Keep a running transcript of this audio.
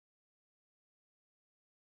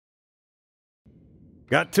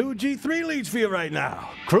Got 2 G3 leads for you right now.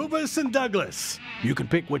 Krubis and Douglas. You can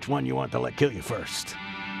pick which one you want to let kill you first.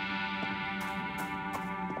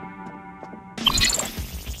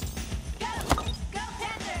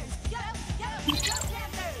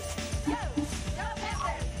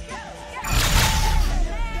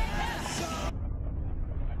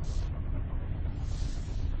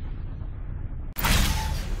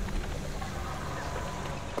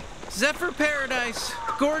 Zephyr Paradise.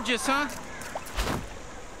 Gorgeous, huh?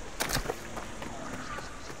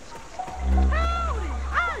 Howdy!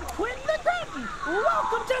 I'm Quentin the Grenton.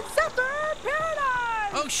 Welcome to Zephyr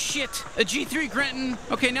Paradise! Oh shit! A G3 Grenton.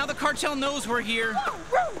 Okay, now the cartel knows we're here. Oh,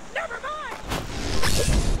 rude! Never mind!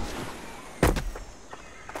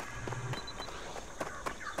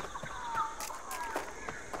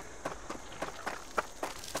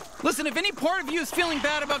 Listen, if any part of you is feeling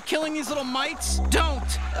bad about killing these little mites, don't.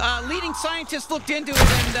 Leading scientists looked into it, and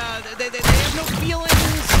they have no feelings.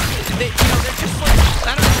 They're just like,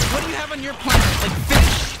 I don't know, what do you have on your planet? Like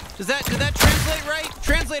fish? Did that translate right?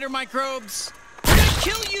 Translator microbes. We're gonna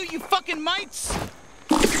kill you, you fucking mites!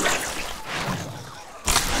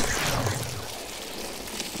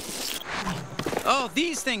 Oh,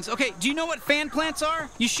 these things. Okay, do you know what fan plants are?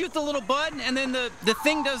 You shoot the little bud, and then the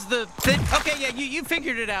thing does the thing. Okay, yeah, you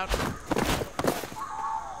figured it out.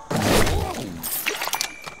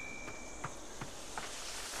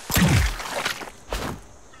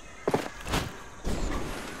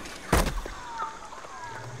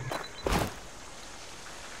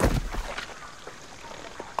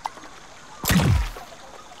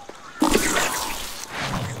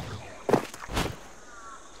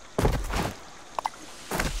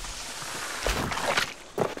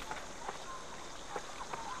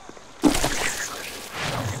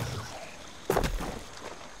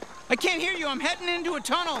 I can't hear you. I'm heading into a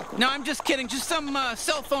tunnel. No, I'm just kidding. Just some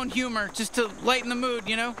cell phone humor, just to lighten the mood,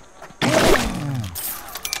 you know?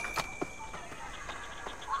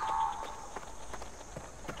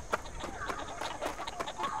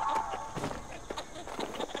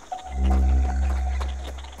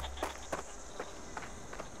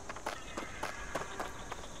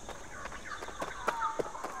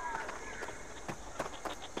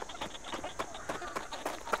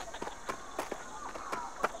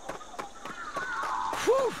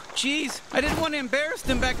 Whew, jeez. I didn't want to embarrass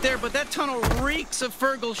them back there, but that tunnel reeks of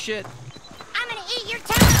Fergal shit. I'm gonna eat your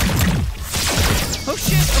tunnel! Oh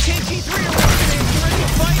shit, okay, G3, are you ready to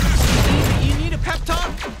fight? You need a pep talk?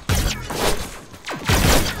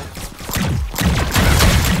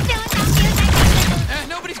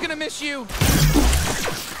 Nobody's gonna miss you.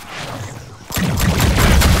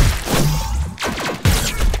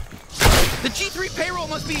 The G3 payroll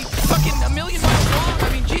must be fucking a million miles long. I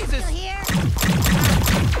mean, Jesus. Still here?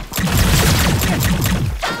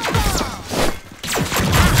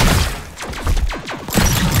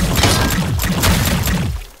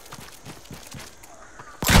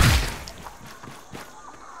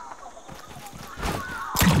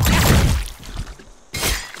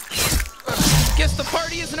 Guess the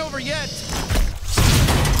party isn't over yet.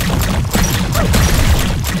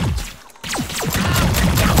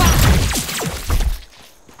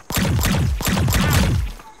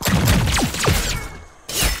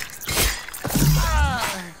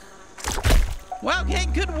 Well, hey,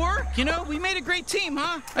 good work. You know, we made a great team,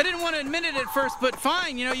 huh? I didn't want to admit it at first, but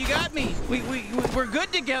fine. You know, you got me. We're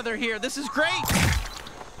good together here. This is great.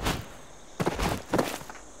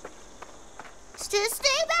 Stay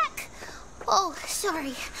back! Oh,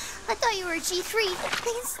 sorry. I thought you were a G3.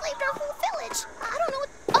 They enslaved our whole village. I don't know what...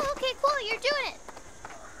 Oh, okay, cool. You're doing it.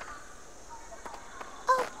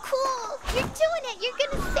 Oh, cool. You're doing it. You're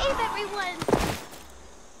gonna save everyone.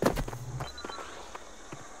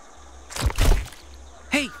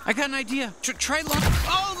 Hey, I got an idea. Try lunch.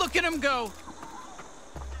 Oh, look at him go.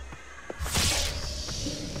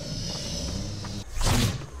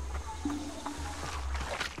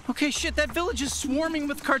 Okay, shit, that village is swarming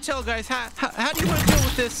with cartel guys. How do you want to deal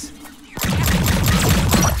with this? You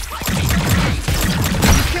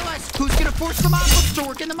kill us, who's gonna force the mongrels to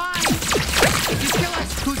work in the mines? If you kill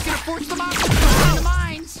us, who's gonna force the mongrels to work in the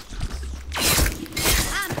mines?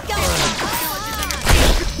 I'm going.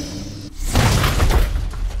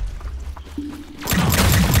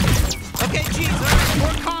 Okay, geez, all right,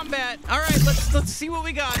 more combat. All right, let's see what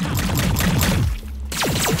we got.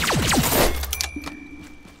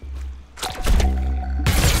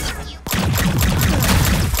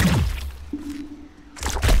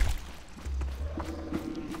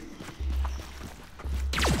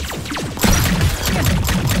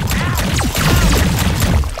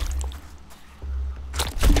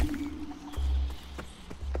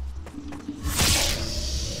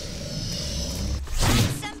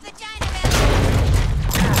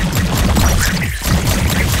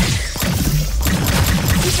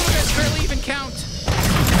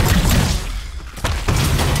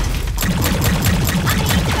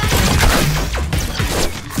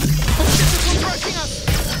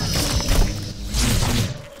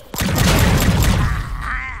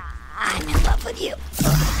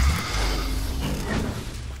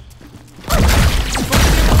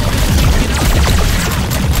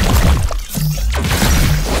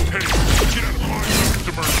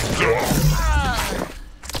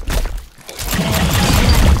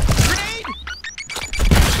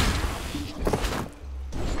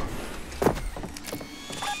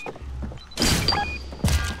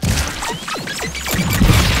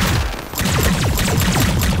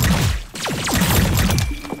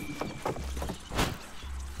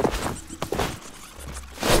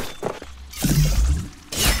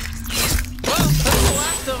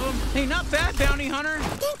 bad, Bounty Hunter.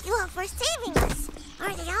 Thank you all for saving us.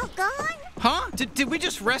 Are they all gone? Huh? Did we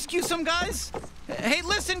just rescue some guys? Hey,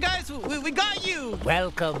 listen, guys, we got you.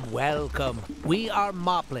 Welcome, welcome. We are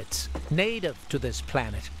moplets, native to this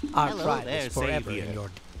planet. Our Hello tribe there, is forever Savior. in your...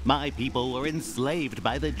 My people were enslaved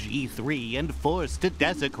by the G3 and forced to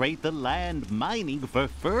desecrate the land mining for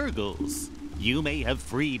Fergals. You may have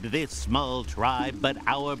freed this small tribe, but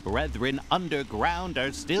our brethren underground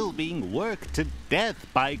are still being worked to death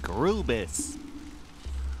by Krubis.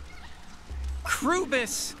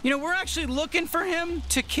 Krubis. You know, we're actually looking for him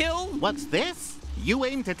to kill. What's this? You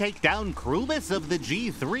aim to take down Krubis of the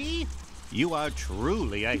G3? You are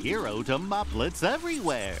truly a hero to moplets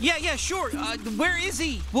everywhere. Yeah, sure. Where is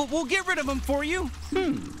he? We'll get rid of him for you.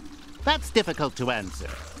 That's difficult to answer.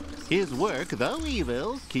 His work, though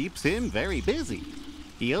evil, keeps him very busy.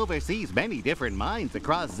 He oversees many different mines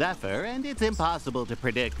across Zephyr, and it's impossible to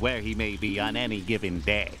predict where he may be on any given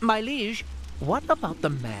day. My liege, what about the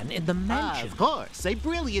man in the mansion? Of course, a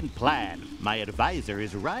brilliant plan. My advisor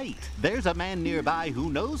is right. There's a man nearby who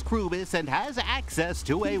knows Krubis and has access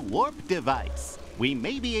to a warp device. We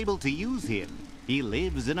may be able to use him. He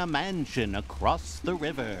lives in a mansion across the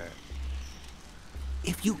river.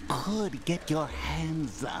 If you could get your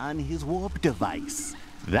hands on his warp device,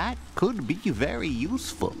 that could be very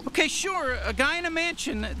useful. Okay, sure. A guy in a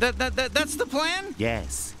mansion. That's the plan?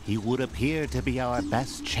 Yes, he would appear to be our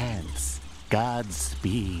best chance.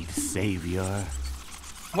 Godspeed, Savior.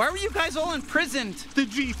 Why were you guys all imprisoned? The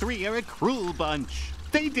G3 are a cruel bunch.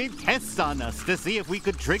 They did tests on us to see if we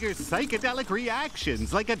could trigger psychedelic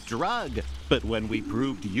reactions like a drug. But when we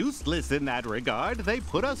proved useless in that regard, they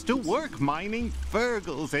put us to work mining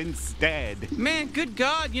Fergals instead. Man, good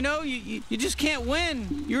God, you know, you just can't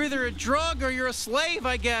win. You're either a drug or you're a slave,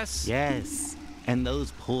 I guess. Yes, and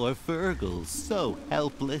those poor Fergals, so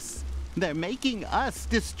helpless. They're making us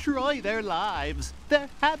destroy their lives, their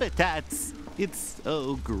habitats. It's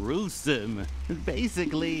so gruesome.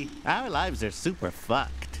 Basically, our lives are super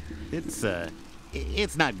fucked.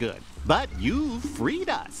 It's not good. But you freed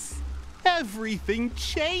us. Everything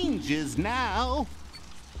changes now.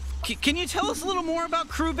 Can you tell us a little more about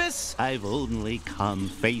Krubis? I've only come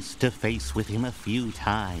face to face with him a few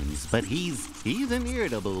times, but he's an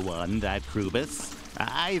irritable one, that Krubis.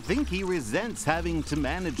 I think he resents having to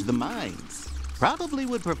manage the mines. Probably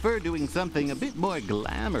would prefer doing something a bit more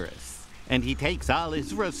glamorous. And he takes all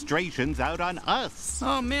his frustrations out on us.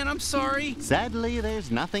 Oh man, I'm sorry. Sadly, there's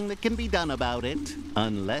nothing that can be done about it.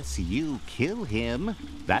 Unless you kill him.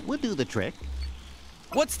 That would do the trick.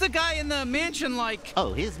 What's the guy in the mansion like?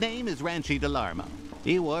 Oh, his name is Ranchi Delarmo.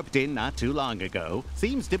 He warped in not too long ago.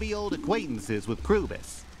 Seems to be old acquaintances with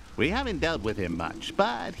Krubis. We haven't dealt with him much,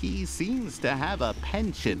 but he seems to have a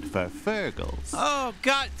penchant for Fergals. Oh,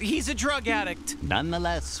 God, he's a drug addict.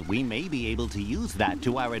 Nonetheless, we may be able to use that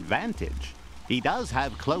to our advantage. He does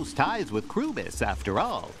have close ties with Krubis, after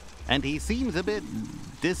all, and he seems a bit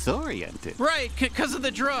disoriented. Right, because of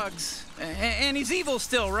the drugs. And he's evil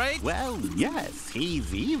still, right? Well, yes,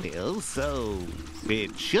 he's evil, so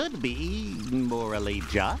it should be morally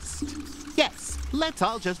just. Yes, let's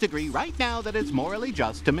all just agree right now that it's morally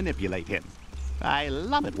just to manipulate him. I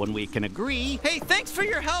love it when we can agree. Hey, thanks for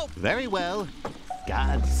your help. Very well.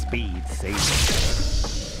 Godspeed, Savior.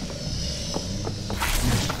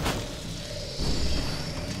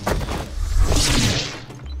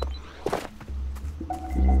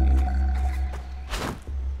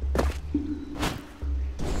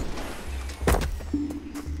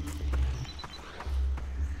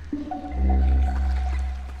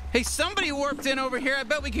 Hey, somebody warped in over here. I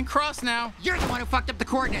bet we can cross now. You're the one who fucked up the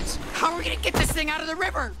coordinates. How are we gonna get this thing out of the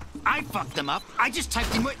river? I fucked them up. I just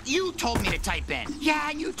typed in what you told me to type in.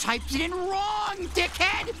 Yeah, you typed it in wrong,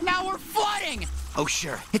 dickhead. Now we're flooding. Oh,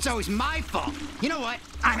 sure. It's always my fault. You know what?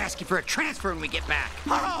 I'm asking for a transfer when we get back.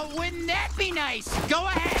 Oh, wouldn't that be nice? Go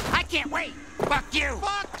ahead. I can't wait. Fuck you.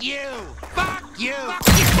 Fuck you. Fuck you. Fuck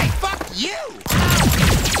you. Hey, fuck you.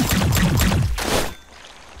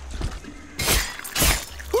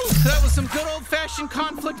 That was some good old-fashioned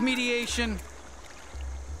conflict mediation.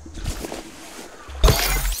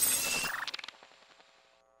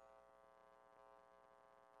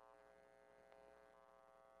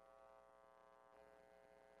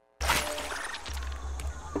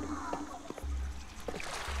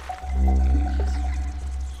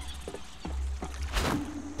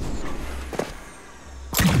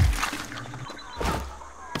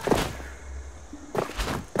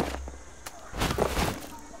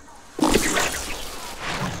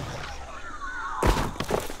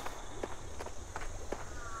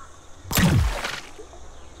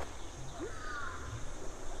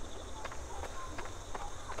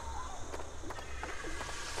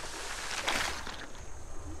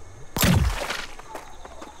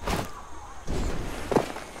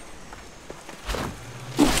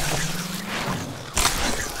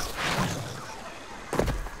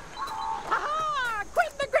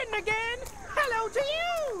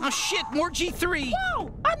 more G3.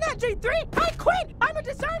 Whoa! I'm not G3! I quit! I'm a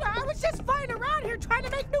deserter! I was just flying around here trying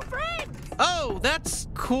to make new friends! Oh, that's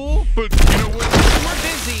cool, but you know what? We're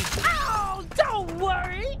busy. Oh, don't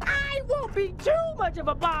worry! I won't be too much of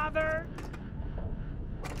a bother!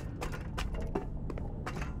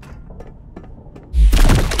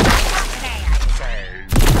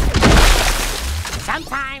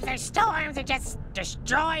 Sometimes there's storms that just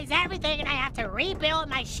destroys everything and I have to rebuild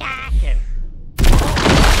my shack and...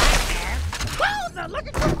 Wowza, look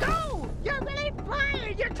at you go! You're really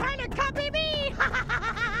flying! You're trying to copy me!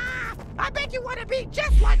 I bet you want to be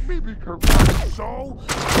just like me because I'm so...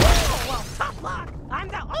 Oh, well, tough luck! I'm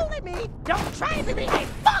the only me! Don't try to be me! Hey,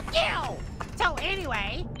 fuck you! So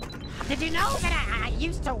anyway, did you know that I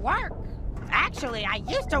used to work? Actually, I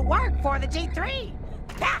used to work for the G3.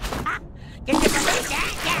 Can you believe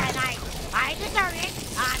that? Yeah, and I deserted,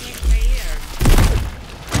 obviously.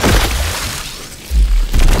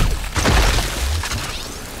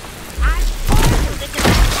 I'm forced to get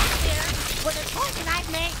back here with the choices I've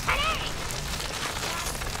made today.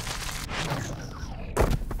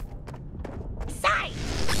 Sight!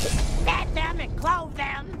 Fed them and clothed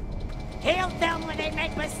them. Healed them when they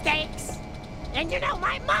make mistakes. And you know,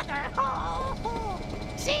 my mother,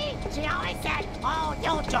 she always said, oh,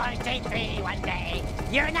 you'll join G3 one day.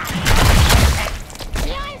 You're not good.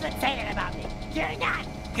 She always would say that about me. You're not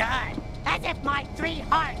good. As if my 3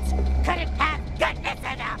 hearts couldn't have goodness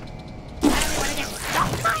in them. I don't want to get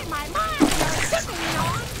stuck by my mind. You're sitting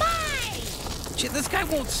on mine. Shit, this guy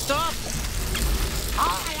won't stop.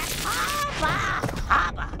 Oh,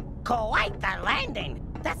 haba. Quite the landing.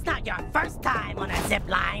 That's not your first time on a zip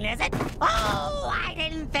line, is it? Oh, I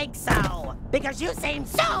didn't think so. Because you seem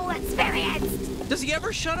so experienced. Does he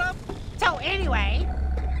ever shut up? So anyway,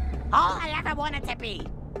 all I ever wanted to be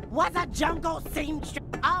was a jungle seamstress.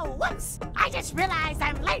 Oh, whoops. I just realized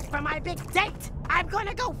I'm late for my big date. I'm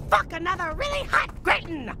gonna go fuck another really hot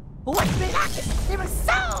Briton. Wish me luck. It was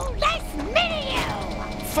so nice meeting you.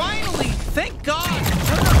 Finally! Thank God! I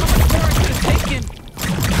don't know how much more I could have taken.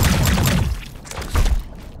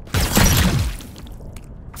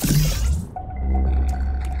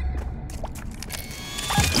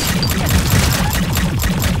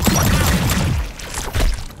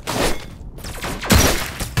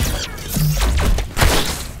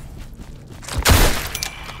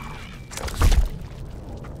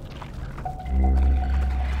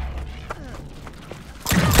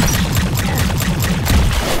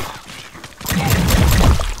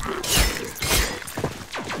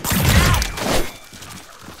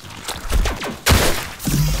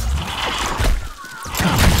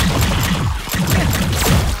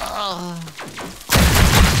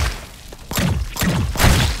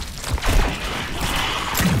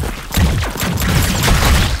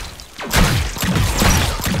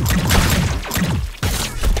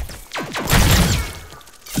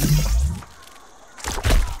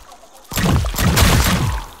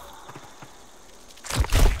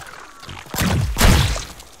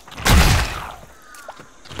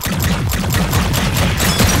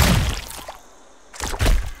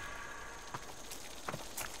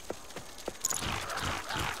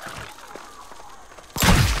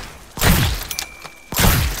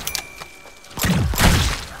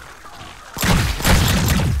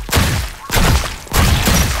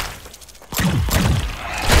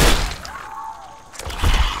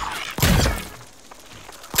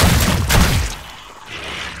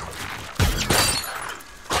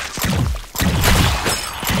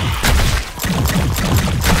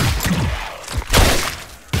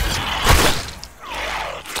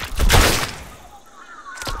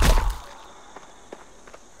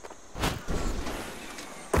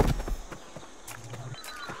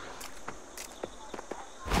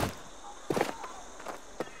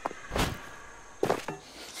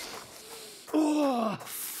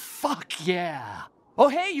 Yeah. Oh,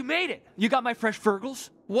 hey, you made it. You got my fresh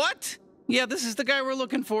Fergles? What? Yeah, this is the guy we're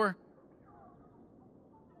looking for.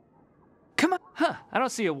 Come on. Huh, I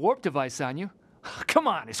don't see a warp device on you. Come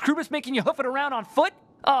on, is Krubis making you hoof it around on foot?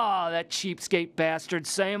 Oh, that cheapskate bastard.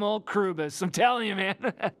 Same old Krubis. I'm telling you,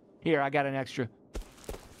 man. Here, I got an extra.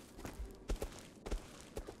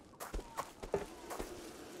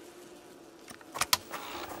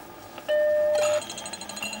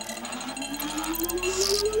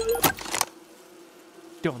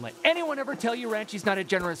 Don't let anyone ever tell you Ranchi's not a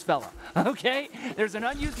generous fella, okay? There's an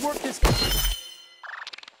unused warp disk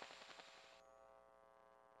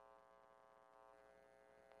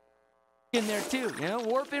in there too, you know?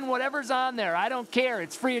 Warp in whatever's on there. I don't care.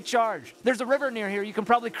 It's free of charge. There's a river near here. You can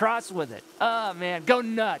probably cross with it. Oh, man, go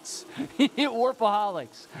nuts. You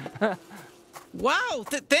warpaholics. Wow,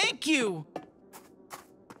 thank you.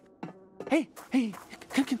 Hey, come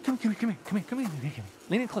here.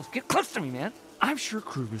 Lean in close. Get close to me, man. I'm sure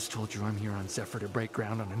Krubis told you I'm here on Zephyr to break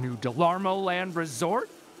ground on a new Delarmo Land resort.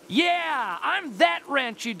 Yeah, I'm that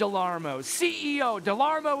Ranchy Delarmo, CEO,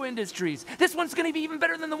 Delarmo Industries. This one's gonna be even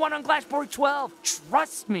better than the one on Glashborg 12.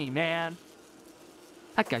 Trust me, man.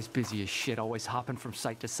 That guy's busy as shit, always hopping from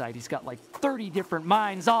site to site. He's got like 30 different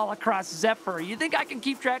mines all across Zephyr. You think I can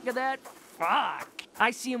keep track of that? Fuck.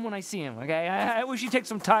 I see him when I see him, okay? I wish he'd take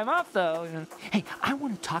some time off, though. Hey, I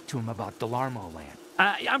want to talk to him about Delarmo Land.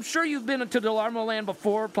 I'm sure you've been to Delarmo Land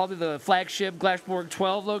before, probably the flagship Glashborg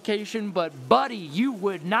 12 location, but buddy, you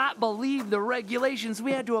would not believe the regulations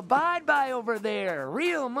we had to abide by over there.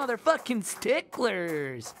 Real motherfucking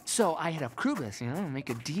sticklers. So I hit up Krubis, make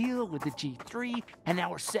a deal with the G3, and now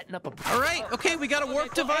we're setting up a... All right, okay, we got a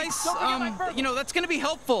warp device. That's gonna be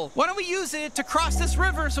helpful. Why don't we use it to cross this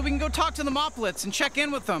river so we can go talk to the Moplets and check in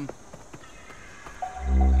with them?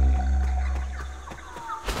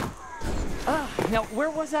 Now, where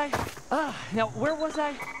was I?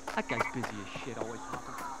 That guy's busy as shit, always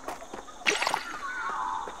talking.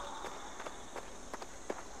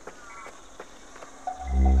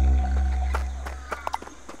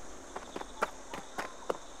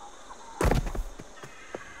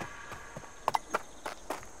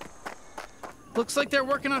 Looks like they're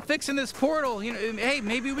working on fixing this portal. Hey,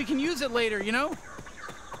 maybe we can use it later,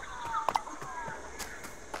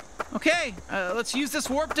 Okay, let's use this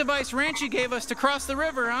warp device Ranchy gave us to cross the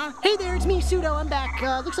river, huh? Hey there, it's me, Pseudo. I'm back.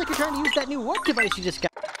 Looks like you're trying to use that new warp device you just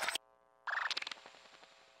got.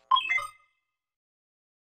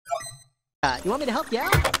 You want me to help you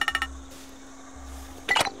out?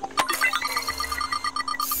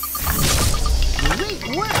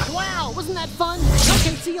 Great work! Wow, wasn't that fun?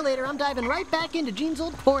 Okay, see you later. I'm diving right back into Gene's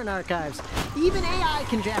old porn archives. Even AI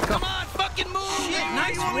can jack Come up. on, fucking move! Shit,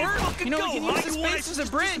 nice work! We can use this space as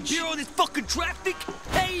a bridge. All this fucking traffic?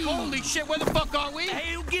 Hey! Holy shit, where the fuck are we?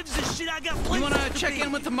 Hey, who gives a shit? I got plenty. You wanna check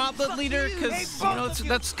in with the Moplet leader? Because,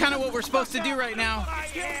 that's kind of what we're supposed to do right now.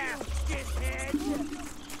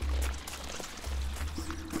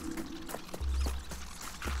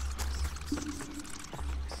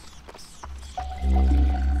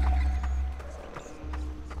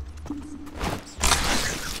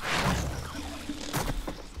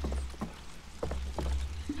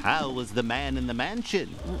 How was the man in the mansion?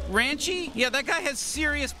 Ranchy? Yeah, that guy has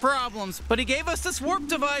serious problems, but he gave us this warp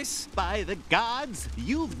device. By the gods,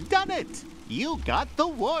 you've done it! You got the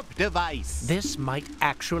warp device! This might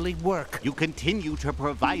actually work. You continue to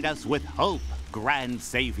provide us with hope, Grand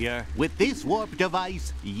Savior. With this warp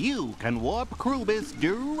device, you can warp Krubis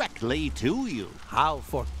directly to you. How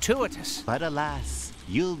fortuitous. But alas,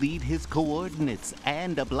 you'll need his coordinates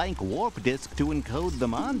and a blank warp disk to encode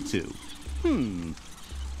them onto.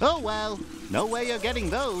 Oh well, no way you're getting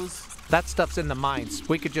those. That stuff's in the mines.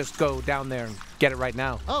 We could just go down there and get it right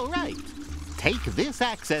now. Oh, right. Take this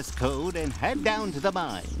access code and head down to the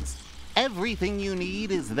mines. Everything you need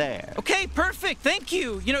is there. Okay, perfect. Thank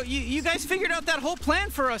you. You guys figured out that whole plan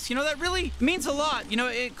for us. That really means a lot.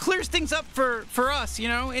 It clears things up for us,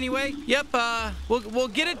 Anyway, yep, we'll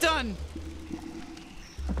get it done.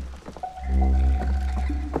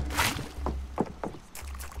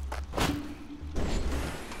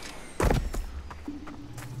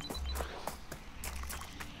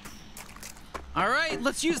 All right,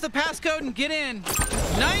 let's use the passcode and get in.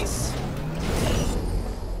 Nice.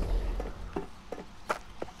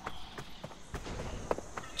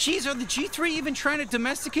 Geez, are the G3 even trying to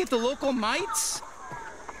domesticate the local mites?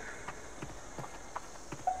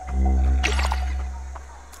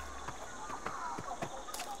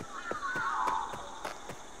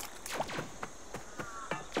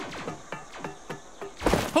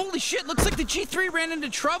 Holy shit, looks like the G3 ran into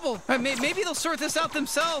trouble. Maybe they'll sort this out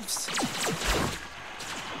themselves.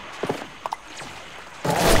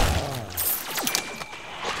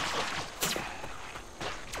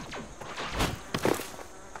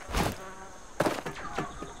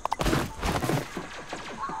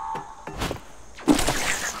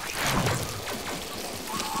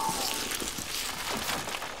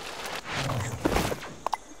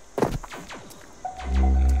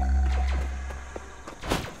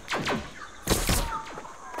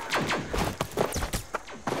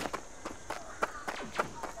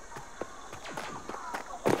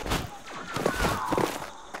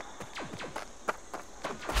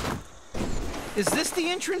 Is this the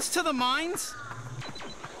entrance to the mines?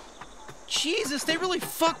 Jesus, they really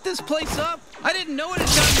fucked this place up. I didn't know it had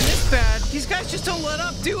gotten this bad. These guys just don't let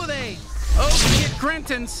up, do they? Oh shit,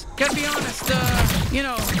 Grentons. Gotta be honest, you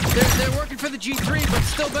know, they're working for the G3, but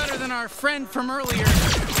still better than our friend from earlier.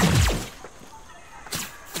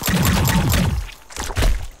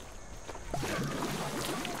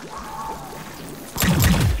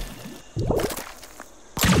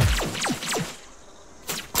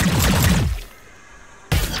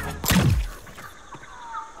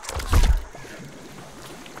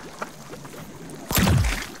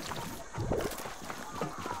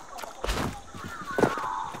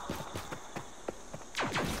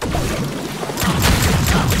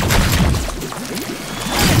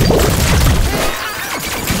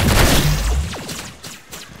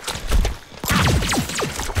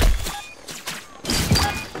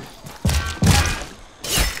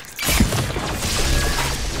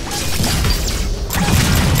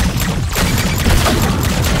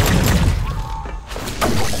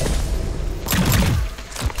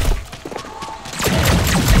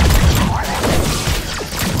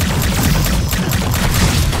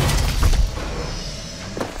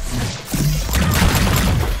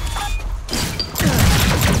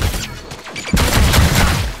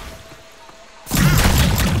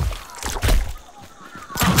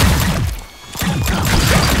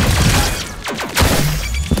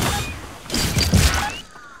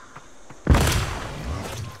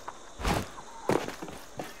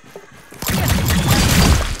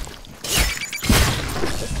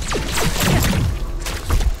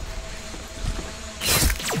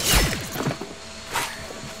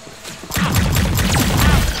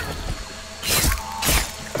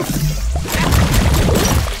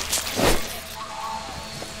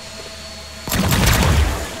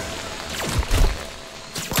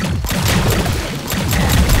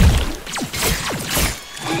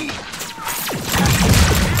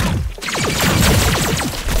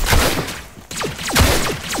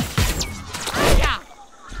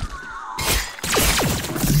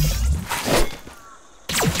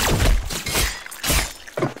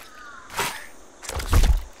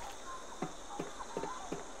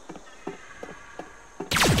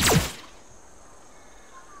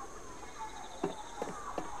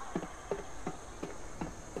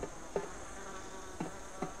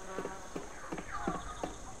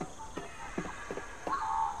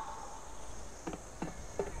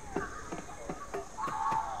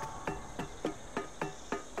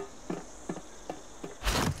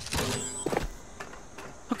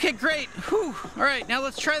 Okay, great. Whew. All right, now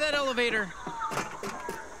let's try that elevator.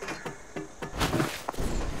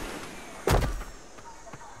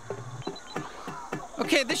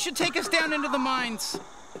 Okay, this should take us down into the mines.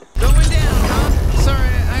 Going down, huh? Sorry,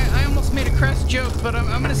 I almost made a crass joke, but I'm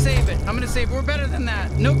gonna save it. I'm gonna save it. We're better than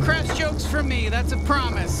that. No crass jokes from me, that's a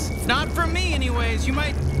promise. Not from me, anyways. You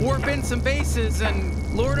might warp in some bases, and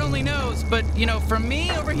Lord only knows, but, you know, from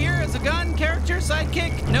me over here as a gun character,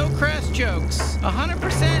 sidekick, no crass jokes.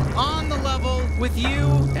 100% on the level with you,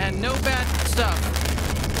 and no bad stuff.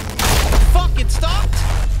 Fuck, it stopped?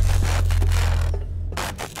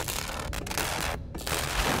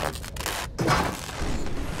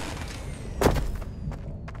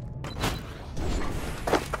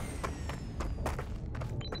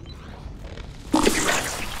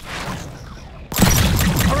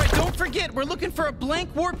 We're looking for a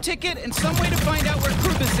blank warp ticket and some way to find out where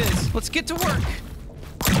Krubis is. Let's get to work.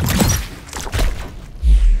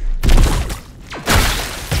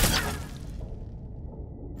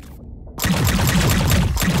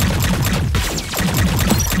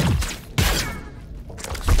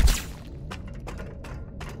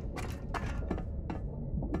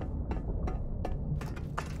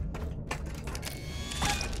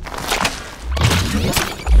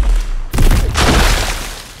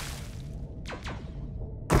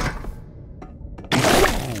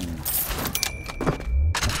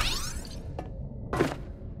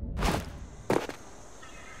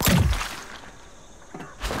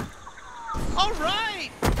 All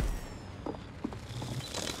right!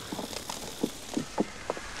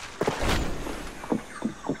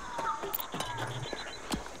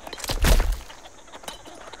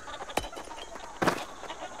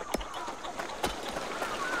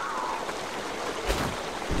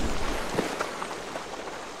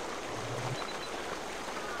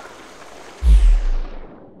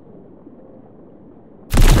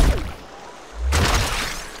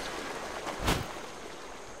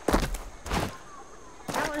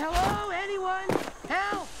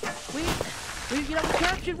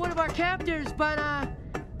 One of our captors, but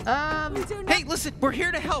Hey, listen, we're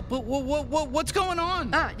here to help. What's going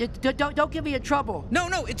on? Don't get me in trouble. No,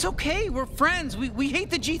 it's okay. We're friends. We hate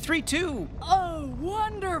the G3 too. Oh,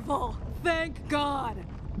 wonderful! Thank God.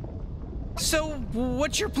 So,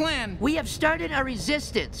 what's your plan? We have started a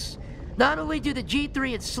resistance. Not only do the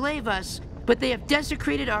G3 enslave us, but they have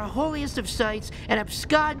desecrated our holiest of sites and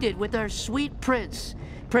absconded with our sweet prince.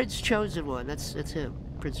 Prince Chosen One, that's him.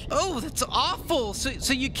 Prince. Oh, that's awful.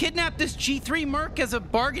 So you kidnapped this G3 merc as a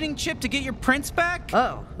bargaining chip to get your prince back?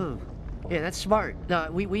 Oh, yeah, that's smart. No,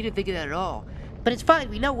 we didn't think of that at all. But it's fine,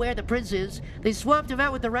 we know where the prince is. They swapped him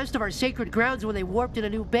out with the rest of our sacred grounds when they warped in a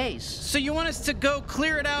new base. So you want us to go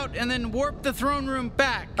clear it out and then warp the throne room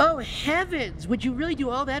back? Oh, heavens! Would you really do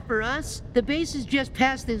all that for us? The base is just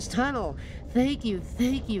past this tunnel. Thank you,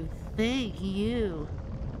 thank you, thank you.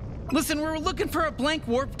 Listen, we're looking for a blank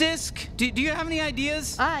warp disk. Do you have any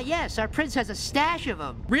ideas? Ah, yes, our prince has a stash of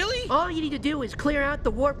them. Really? All you need to do is clear out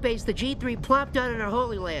the warp base the G3 plopped down in our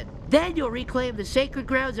Holy Land. Then you'll reclaim the sacred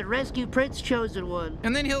grounds and rescue Prince Chosen One.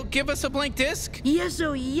 And then he'll give us a blank disk? Yes,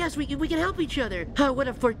 oh yes, we can help each other. Oh, what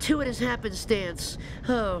a fortuitous happenstance.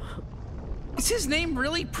 Oh. Is his name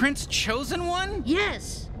really Prince Chosen One?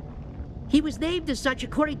 Yes. He was named as such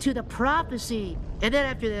according to the prophecy. And then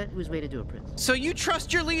after that, he was made into a prince. So you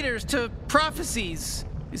trust your leaders to prophecies.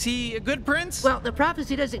 Is he a good prince? Well, the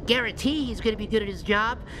prophecy doesn't guarantee he's going to be good at his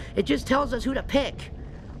job. It just tells us who to pick.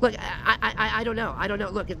 Look, I don't know. I don't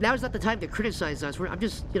know. Look, now's not the time to criticize us. I'm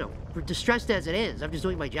just, we're distressed as it is. I'm just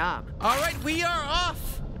doing my job. All right, we are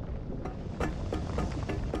off.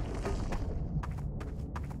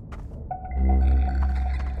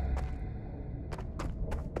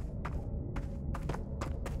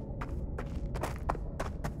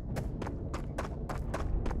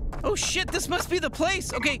 Oh shit, this must be the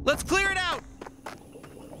place. Okay, let's clear it out.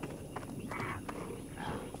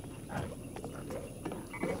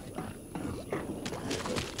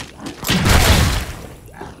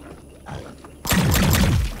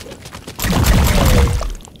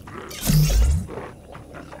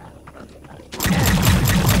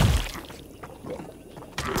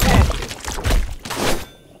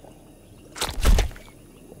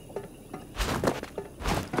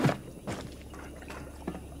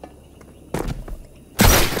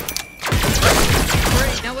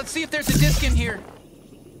 Let's see if there's a disc in here.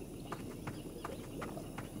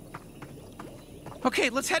 Okay,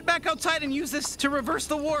 let's head back outside and use this to reverse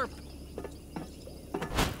the warp.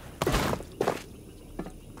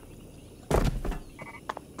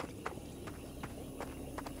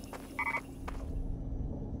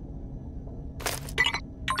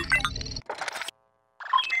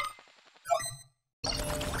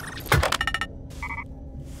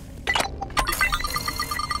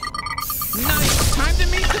 Nice! Time to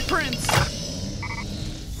meet the prince!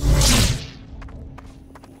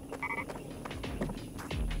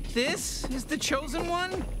 This is the chosen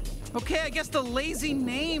one? Okay, I guess the lazy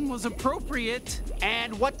name was appropriate.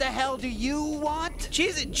 And what the hell do you want?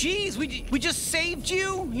 Jeez, we just saved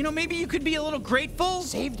you? You know, maybe you could be a little grateful?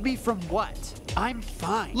 Saved me from what? I'm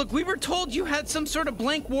fine. Look, we were told you had some sort of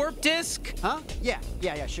blank warp disk. Huh? Yeah,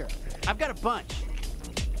 sure. I've got a bunch.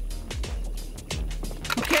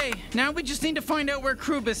 Okay, now we just need to find out where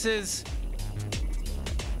Krubis is.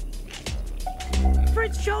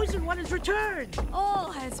 Prince Chosen One has returned!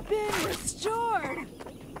 All has been restored!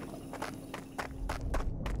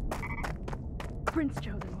 Prince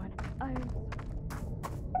Chosen One,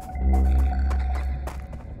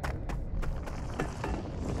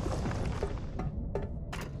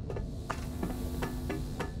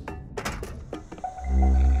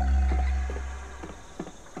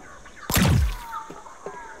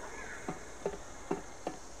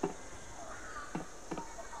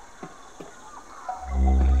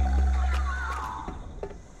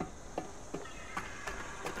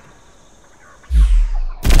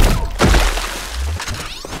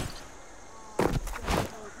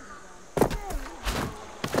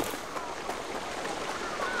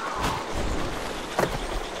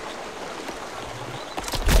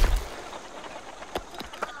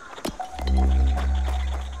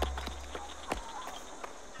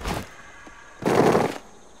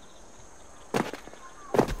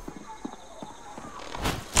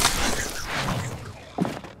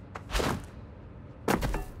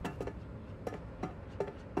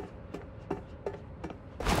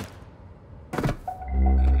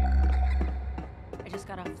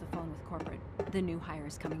 the new hire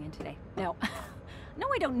is coming in today. No, no,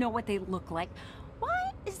 I don't know what they look like.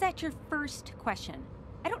 Why is that your first question?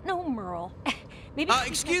 I don't know, Merle. Maybe.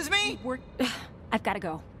 Excuse me? I've got to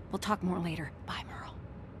go. We'll talk more later. Bye, Merle.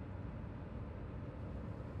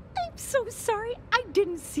 I'm so sorry. I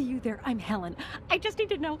didn't see you there. I'm Helen. I just need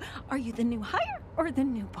to know, are you the new hire or the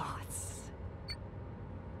new boss?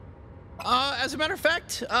 As a matter of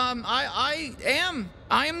fact, I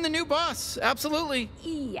am the new boss. Absolutely.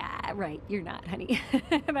 Yeah, right. You're not, honey.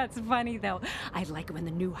 That's funny, though. I like it when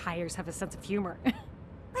the new hires have a sense of humor.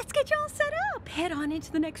 Let's get you all set up. Head on into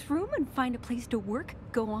the next room and find a place to work.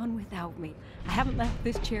 Go on without me. I haven't left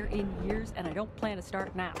this chair in years, and I don't plan to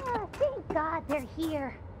start now. Oh, thank God they're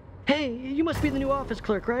here. Hey, you must be the new office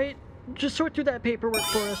clerk, right? Just sort through that paperwork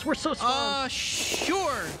for us. We're so swamped.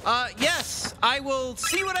 Sure. Yes. I will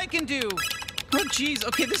see what I can do. Oh, geez.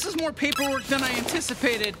 Okay, this is more paperwork than I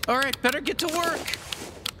anticipated. All right, better get to work.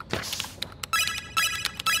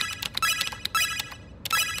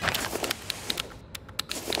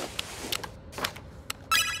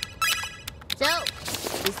 So,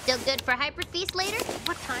 you still good for Hyperfeast later?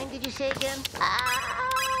 What time did you say again?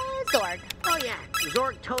 Zorg. Oh, yeah.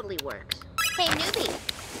 Zorg totally works. Hey, newbie.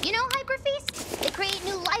 You know Hyperfeast? They create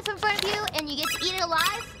new life in front of you and you get to eat it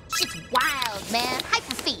alive? Shit's wild, man.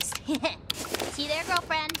 Hyperfeast. See there,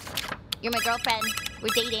 girlfriend? You're my girlfriend. We're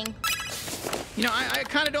dating. You know, I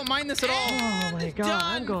kind of don't mind this at all. Oh my God, Done,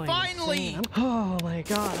 I'm going finally. insane. Oh my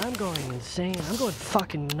God, I'm going insane. I'm going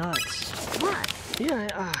fucking nuts. What? Yeah,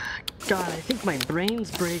 God, I think my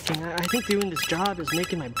brain's breaking. I think doing this job is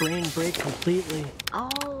making my brain break completely. Oh,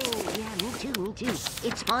 yeah, me too.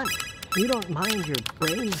 It's fun. You don't mind your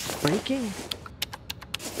brain breaking?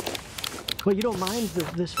 Well, you don't mind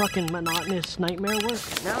this fucking monotonous nightmare work?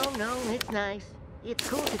 No, it's nice. It's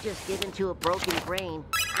cool to just get into a broken brain.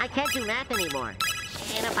 I can't do math anymore.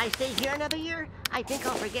 And if I stay here another year, I think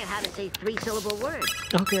I'll forget how to say 3-syllable words.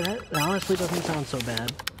 Okay, that honestly doesn't sound so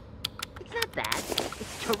bad. It's not bad.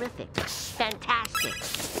 It's terrific. Fantastic.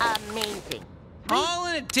 Amazing. All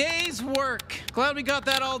in a day's work. Glad we got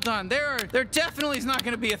that all done. There definitely is not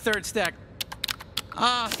going to be a third stack.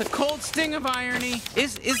 The cold sting of irony.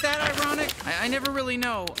 Is that ironic? I never really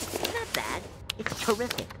know. It's not bad. It's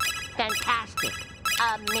terrific. Fantastic.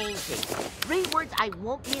 Amazing. 3 words I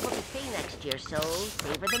won't be able to say next year, so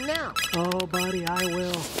savor them now. Oh, buddy, I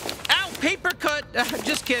will. Ow, paper cut.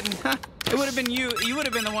 Just kidding. It would have been you. You would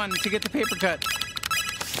have been the one to get the paper cut.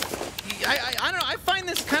 I don't know. I find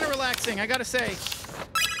this kind of relaxing, I gotta say.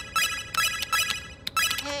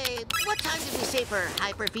 Hey, what time did we say for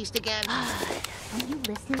Hyperfeast again? When you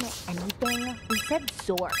listen to anything, we said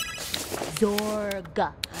Zorg.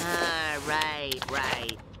 Zorg.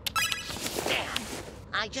 Right. Damn.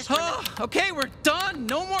 I just Okay, we're done.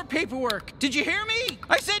 No more paperwork. Did you hear me?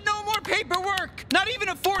 I said no more paperwork. Not even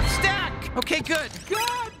a 4th stack. Okay, good.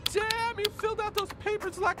 God damn, you filled out those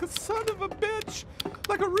papers like a son of a bitch.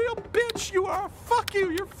 Like a real bitch you are. Fuck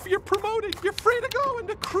you. You're promoted. You're free to go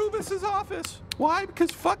into Krubis' office. Why?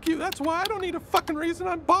 Because fuck you. That's why I don't need a fucking reason.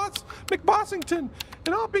 I'm McBossington.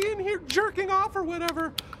 And I'll be in here jerking off or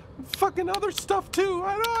whatever. Fucking other stuff too.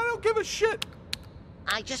 I don't give a shit.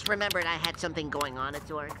 I just remembered I had something going on at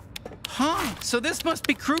Zorg. Huh? So this must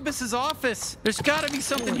be Krubis' office. There's gotta be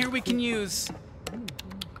something here we can use.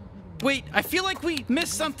 Wait, I feel like we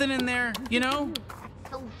missed something in there, you know?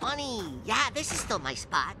 So funny. Yeah, this is still my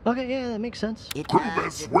spot. Okay, yeah, that makes sense.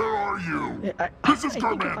 Krubis, where are you? This is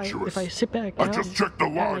gargantuous. If I sit back I down just checked the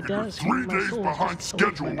log and you're desk, 3 my days soul behind just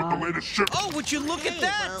leaves schedule my with the body. latest ship. Oh, would you look at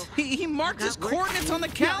that? well, He marked his coordinates on the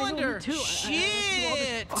calendar.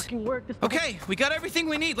 Shit. Okay, we got everything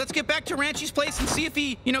we need. Let's get back to Ranchi's place and see if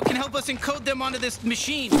he, can help us encode them onto this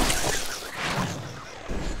machine.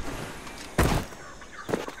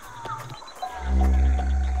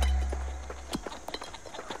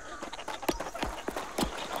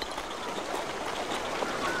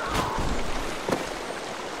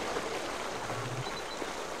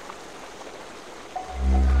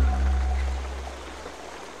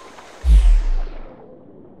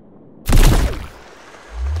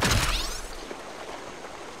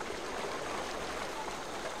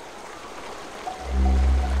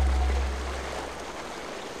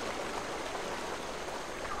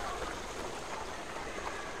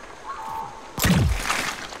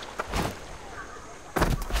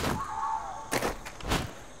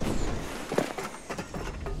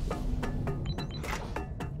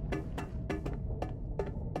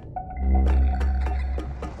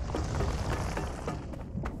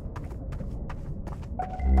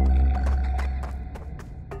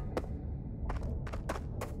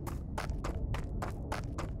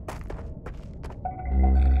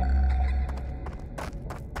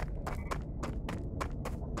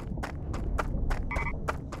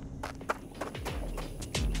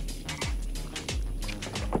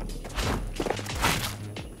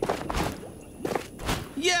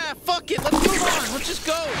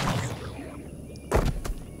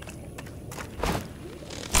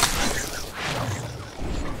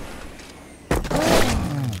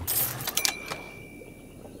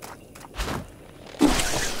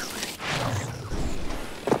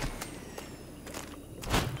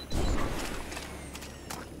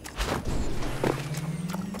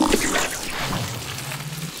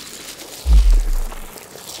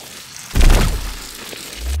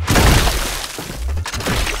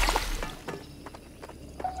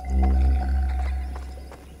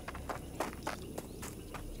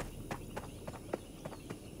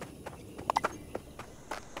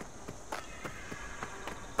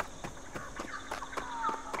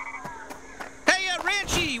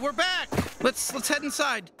 we're back. Let's head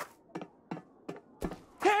inside.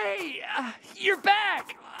 Hey, you're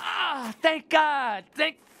back. Thank God.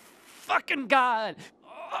 Thank fucking God.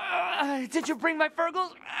 Did you bring my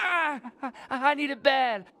Fergles? I need it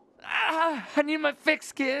bad. I need my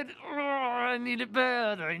fix, kid. I need it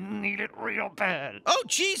bad. I need it real bad. Oh,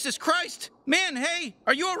 Jesus Christ. Man, hey,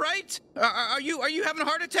 are you all right? Are you having a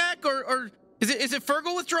heart attack or is it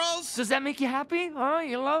Fergal withdrawals? Does that make you happy? Oh,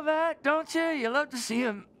 you love that, don't you? You love to see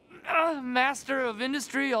a master of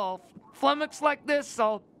industry all flummoxed like this,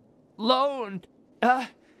 all low and,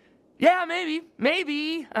 yeah, maybe.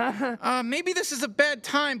 Maybe this is a bad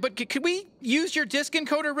time, but could we use your disk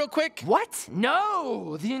encoder real quick? What?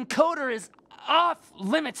 No, the encoder is off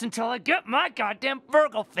limits until I get my goddamn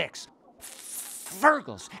Fergal fix.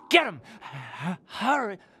 Fergles, get him!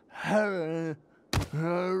 Hurry. Hey,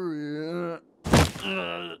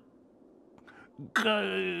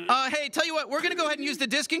 tell you what, we're gonna go ahead and use the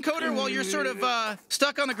disk encoder while you're sort of,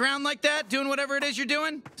 stuck on the ground like that, doing whatever it is you're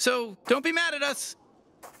doing. So, don't be mad at us.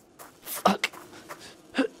 Fuck.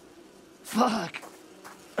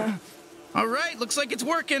 All right, looks like it's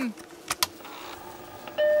working.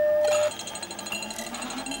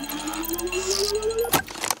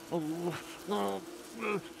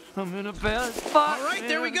 I'm in a bad spot. All right,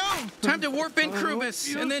 there we go. Time to warp in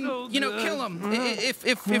Krubis and then, kill him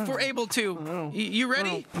if we're able to. You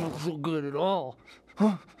ready? I don't feel good at all.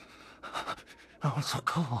 Oh, it's so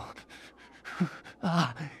cold.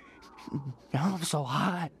 Now I'm so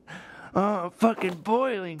hot. I'm fucking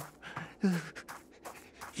boiling.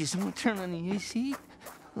 Did someone turn on the AC?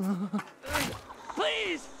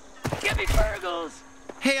 Please, get me Fergles.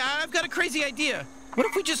 Hey, I've got a crazy idea. What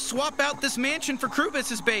if we just swap out this mansion for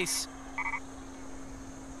Krubis' base?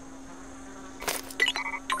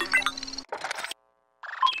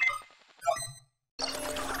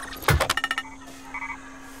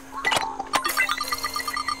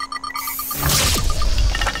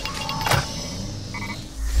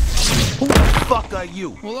 Who the fuck are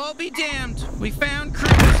you? Well, I'll be damned. We found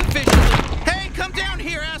Krubis officially. Hey, come down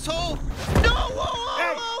here, asshole! No!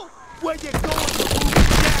 Whoa! Where you going, you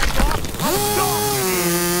moving jag off? I'm talking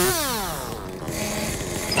here.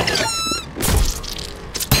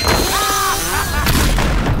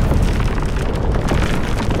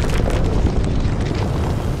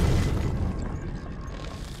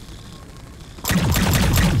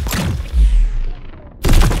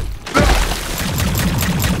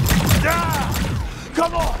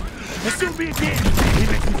 Come on! Let's do me again!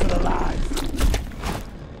 Even if you feel alive.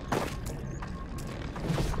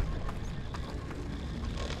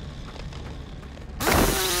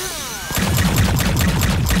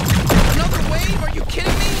 Another wave? Are you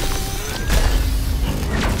kidding me?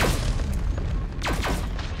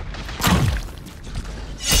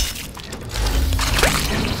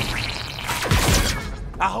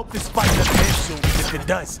 I hope this fight doesn't end soon, because if it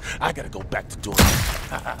does, I gotta go back to doing it.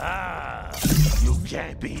 You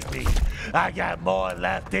can't beat me. I got more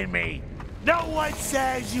left in me. No one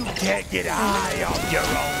says you can't get high off your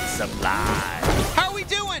own supply. How are we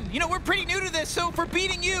doing? We're pretty new to this, so for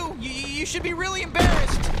beating you, you should be really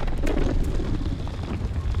embarrassed.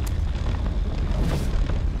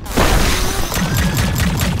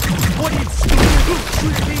 What are you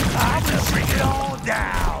doing? I'm gonna bring it all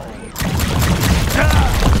down.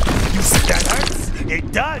 You see that hurts?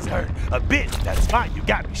 It does hurt a bit. That's fine. You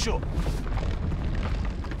got me, sure.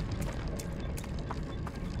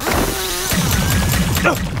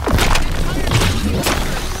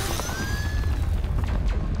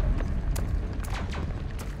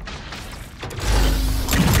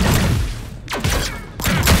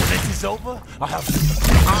 This is over. I'll have to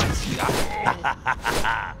honestly.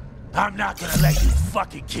 I'm not gonna let you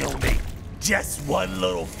fucking kill me. Just one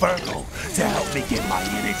little Fergal to help me get my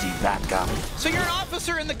energy back up. So you're an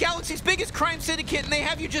officer in the galaxy's biggest crime syndicate and they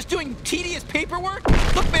have you just doing tedious paperwork?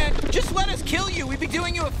 Look, man, just let us kill you. We'd be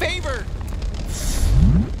doing you a favor.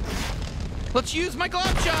 Let's use my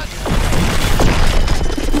glove shot.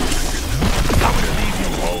 I'm gonna leave you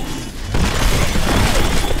alone.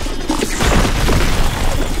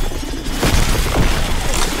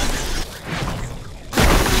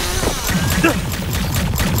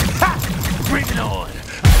 Bring it on!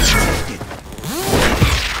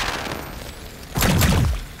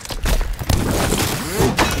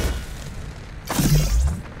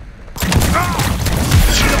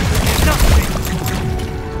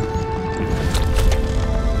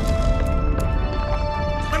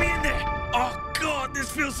 Let me in there! Oh God, this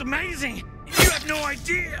feels amazing! You have no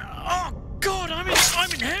idea! Oh God, I'm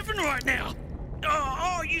in heaven right now!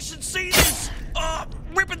 Oh, you should see this! Oh,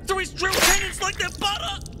 ripping through his drill cannons like they're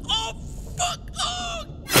butter! Oh, fuck! Oh!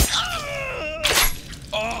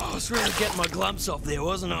 Oh, I was really getting my glumps off there,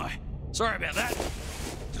 wasn't I? Sorry about that.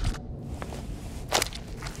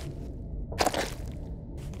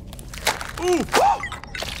 Ooh!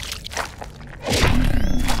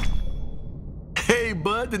 Hey,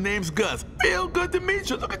 bud, the name's Gus. Feel good to meet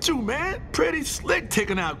you. Look at you, man. Pretty slick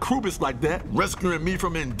taking out Krubis like that, rescuing me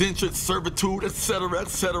from indentured servitude, etc.,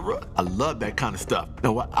 etc. I love that kind of stuff.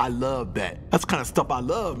 No, I love that. That's the kind of stuff I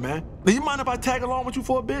love, man. Do you mind if I tag along with you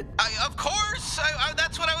for a bit? Of course.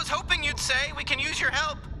 That's what I was hoping you'd say. We can use your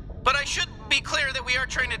help. But I should be clear that we are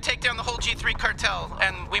trying to take down the whole G3 cartel,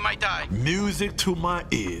 and we might die. Music to my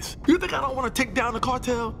ears. You think I don't want to take down the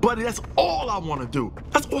cartel? Buddy, that's all I want to do.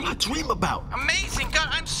 That's all I dream about. Amazing. God,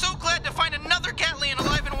 I'm so glad to find another Gatlian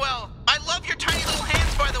alive and well. I love your tiny little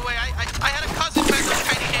hands, by the way. I had a cousin who had those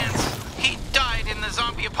tiny hands. He died in the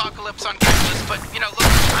zombie apocalypse on Krubis, but, you know, look,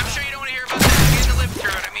 I'm sure you don't want to hear about that. You had to live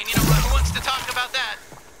through it. I mean, you know, who wants to talk about that?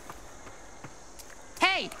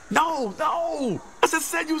 Hey! No! I just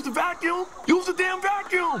said use the vacuum. Use the damn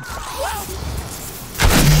vacuum.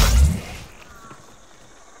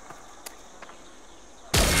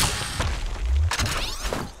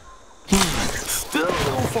 Still a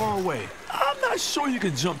little far away. I'm not sure you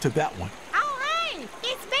can jump to that one. Oh, hey!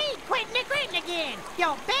 It's me, Quentin the Grin again,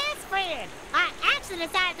 your best friend. I actually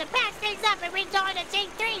decided to patch things up and rejoin the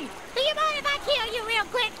G3. Do you mind if I kill you real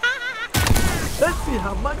quick? Let's see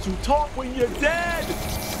how much you talk when you're dead.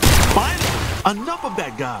 Finally, enough of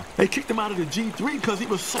that guy. They kicked him out of the G3 because he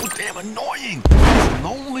was so damn annoying. He's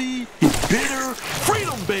lonely, he's bitter.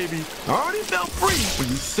 Freedom, baby. I already felt free when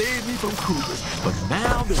you saved me from Krubis. But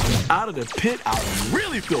now that we're out of the pit, I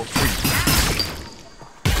really feel free.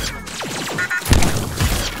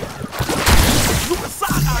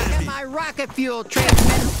 Get my rocket fuel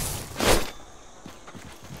transmitter.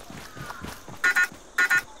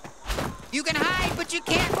 You can hide, but you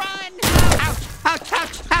can't run! Ouch! Ouch!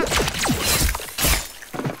 Ouch! Ouch!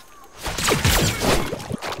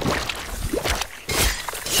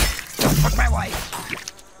 Fuck my wife!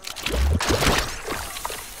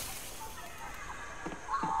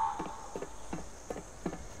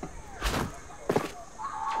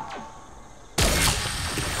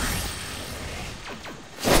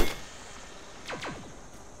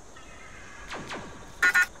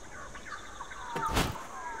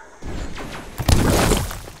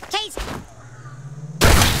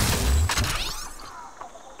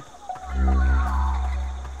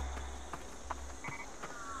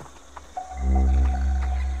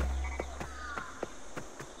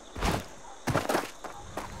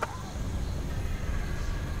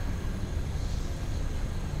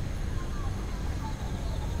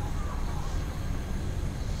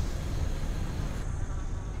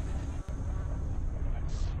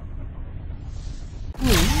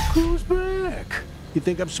 Who's back? You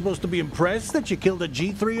think I'm supposed to be impressed that you killed a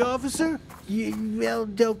G3 officer? Well,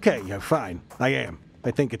 okay, yeah, fine. I am.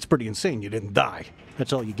 I think it's pretty insane you didn't die.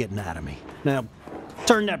 That's all you're getting out of me. Now,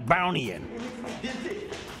 turn that bounty in.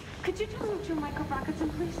 Could you tell me what your micro rockets in,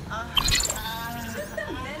 please? Just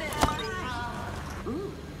a minute, please.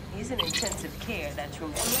 Ooh, he's in intensive care. That's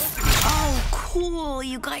room 2. Oh, cool.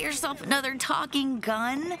 You got yourself another talking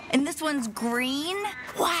gun? And this one's green?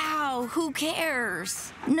 Wow, who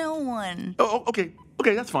cares? No one. Oh, okay,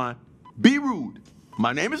 that's fine. Be rude.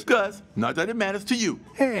 My name is Gus. Not that it matters to you.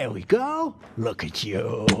 There we go. Look at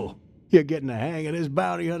you. You're getting the hang of this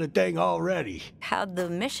bounty hunter thing already. How'd the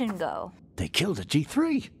mission go? They killed a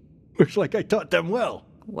G3. Looks like I taught them well.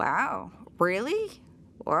 Wow, really?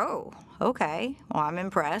 Whoa, okay. Well, I'm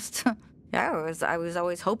impressed. Yeah, I was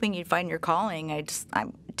always hoping you'd find your calling. I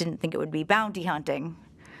didn't think it would be bounty hunting.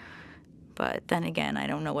 But then again, I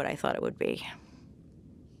don't know what I thought it would be.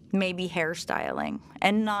 Maybe hairstyling,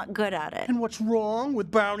 and not good at it. And what's wrong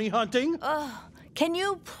with bounty hunting? Ugh. Can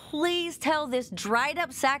you please tell this dried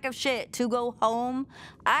up sack of shit to go home?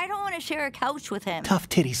 I don't want to share a couch with him. Tough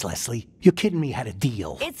titties, Leslie. You're kidding me, had a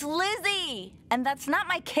deal. It's Lizzie! And that's not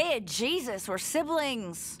my kid. Jesus, we're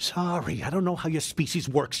siblings. Sorry, I don't know how your species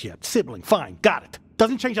works yet. Sibling, fine, got it.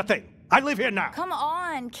 Doesn't change a thing. I live here now. Come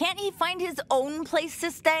on, can't he find his own place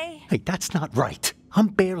to stay? Hey, that's not right. I'm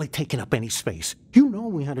barely taking up any space. You know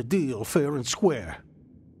we had a deal fair and square.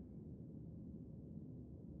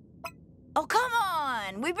 Oh, come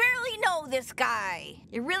on! We barely know this guy.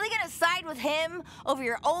 You're really gonna side with him over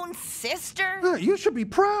your own sister? You should be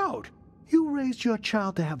proud. You raised your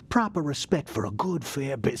child to have proper respect for a good,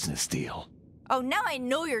 fair business deal. Oh, now I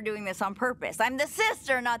know you're doing this on purpose. I'm the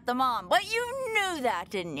sister, not the mom. But you knew that,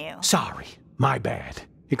 didn't you? Sorry, my bad.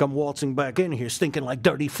 You come waltzing back in here stinking like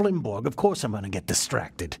dirty Flimborg. Of course I'm gonna get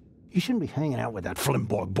distracted. You shouldn't be hanging out with that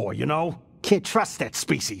Flimborg boy, you know? Can't trust that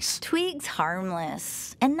species. Tweeg's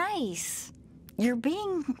harmless and nice. You're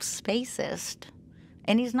being spacist.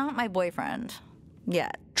 And he's not my boyfriend.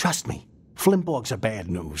 Yet. Trust me, Flimborgs are bad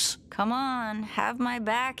news. Come on, have my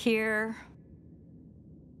back here.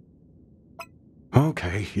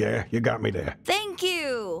 Okay, yeah, you got me there. Thank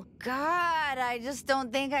you. God, I just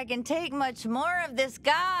don't think I can take much more of this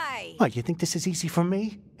guy. What, you think this is easy for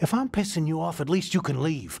me? If I'm pissing you off, at least you can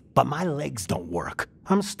leave. But my legs don't work.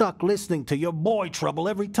 I'm stuck listening to your boy trouble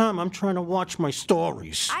every time I'm trying to watch my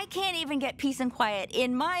stories. I can't even get peace and quiet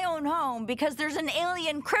in my own home because there's an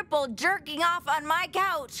alien cripple jerking off on my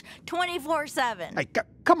couch 24/7. Hey,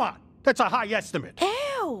 come on. That's a high estimate.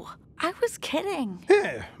 Ew, I was kidding.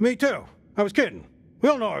 Yeah, me too. I was kidding. We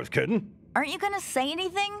all know I was kidding. Aren't you gonna say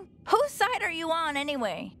anything? Whose side are you on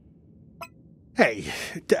anyway? Hey,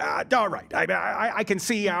 all right. I can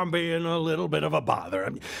see I'm being a little bit of a bother.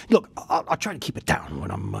 Look, I'll try to keep it down when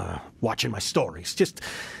I'm watching my stories. Just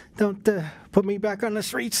don't put me back on the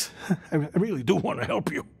streets. I really do want to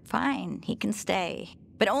help you. Fine, he can stay.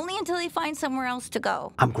 But only until he finds somewhere else to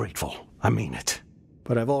go. I'm grateful. I mean it.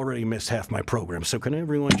 But I've already missed half my program, so can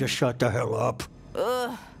everyone just shut the hell up?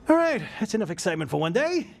 Ugh. All right, that's enough excitement for one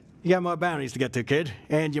day. You got more bounties to get to, kid.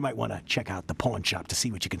 And you might want to check out the pawn shop to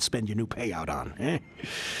see what you can spend your new payout on, eh?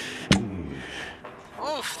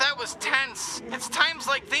 Oof, that was tense. It's times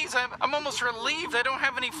like these I'm almost relieved I don't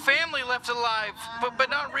have any family left alive. But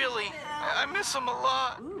not really. I miss them a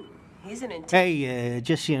lot. He's an Hey,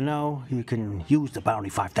 just so you know, you can use the Bounty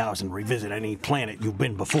 5000 to revisit any planet you've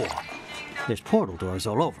been before. There's portal doors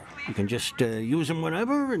all over. You can just use them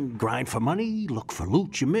whenever and grind for money, look for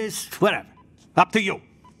loot you missed, whatever. Up to you.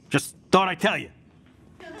 Just thought I'd tell you.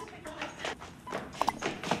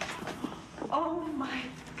 Oh my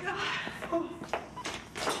God. Oh.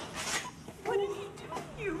 What did he do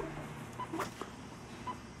to you?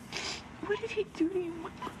 What did he do to you?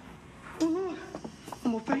 Oh Lord,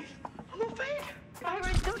 I'm gonna faint. I'm gonna faint. All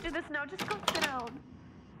right, don't do this now. Just go sit down.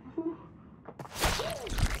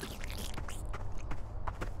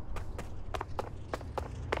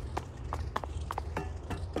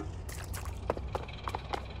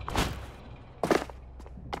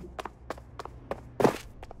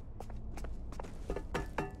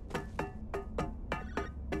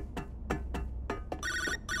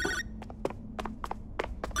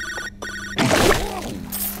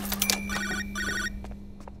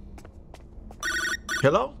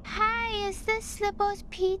 Hello? Hi, is this Slippo's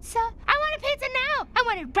Pizza? I want a pizza now! I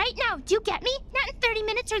want it right now! Do you get me? Not in 30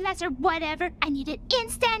 minutes or less or whatever. I need it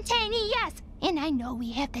instantaneous! And I know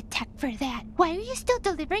we have the tech for that. Why are you still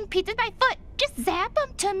delivering pizzas by foot? Just zap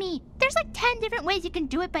them to me. There's like 10 different ways you can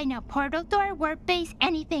do it by now. Portal door, warp base,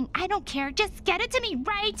 anything. I don't care. Just get it to me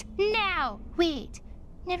right now. Wait.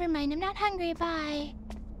 Never mind. I'm not hungry. Bye.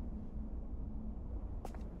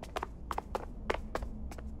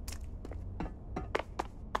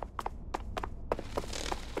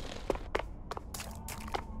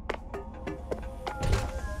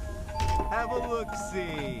 Have a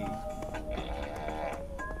look-see.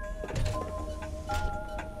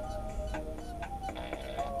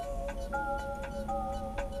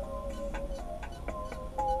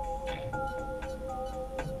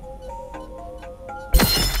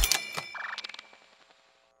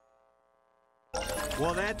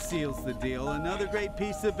 Well, that seals the deal. Another great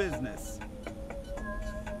piece of business.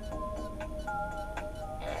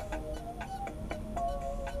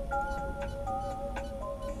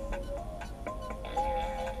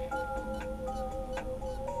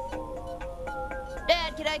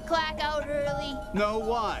 Dad, can I clack out early? No,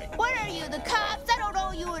 why? What are you, the cops? I don't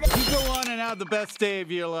owe you to... You go on and have the best day of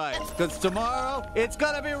your life. Because tomorrow, it's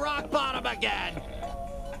gonna be rock bottom again.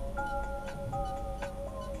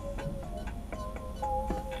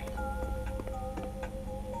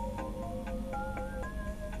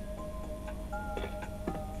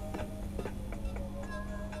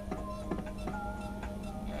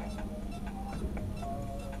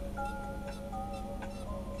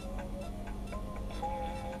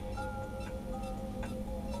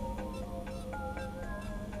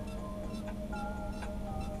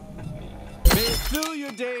 May it fill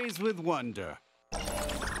your days with wonder.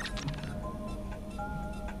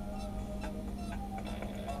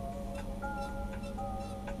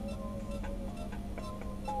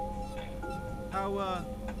 How,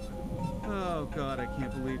 oh God, I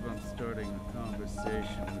can't believe I'm starting a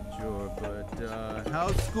conversation with George, but,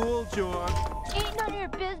 how's school, George? Ain't none of your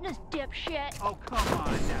business, dipshit. Oh, come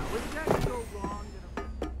on now. Was that so wrong?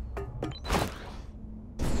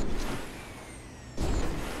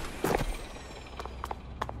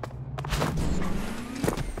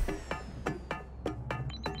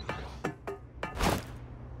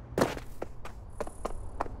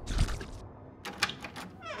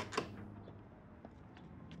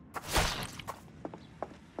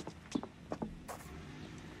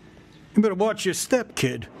 You better watch your step,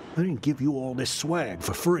 kid. I didn't give you all this swag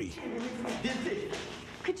for free.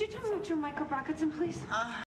 Could you tell me what your micro brackets in, please?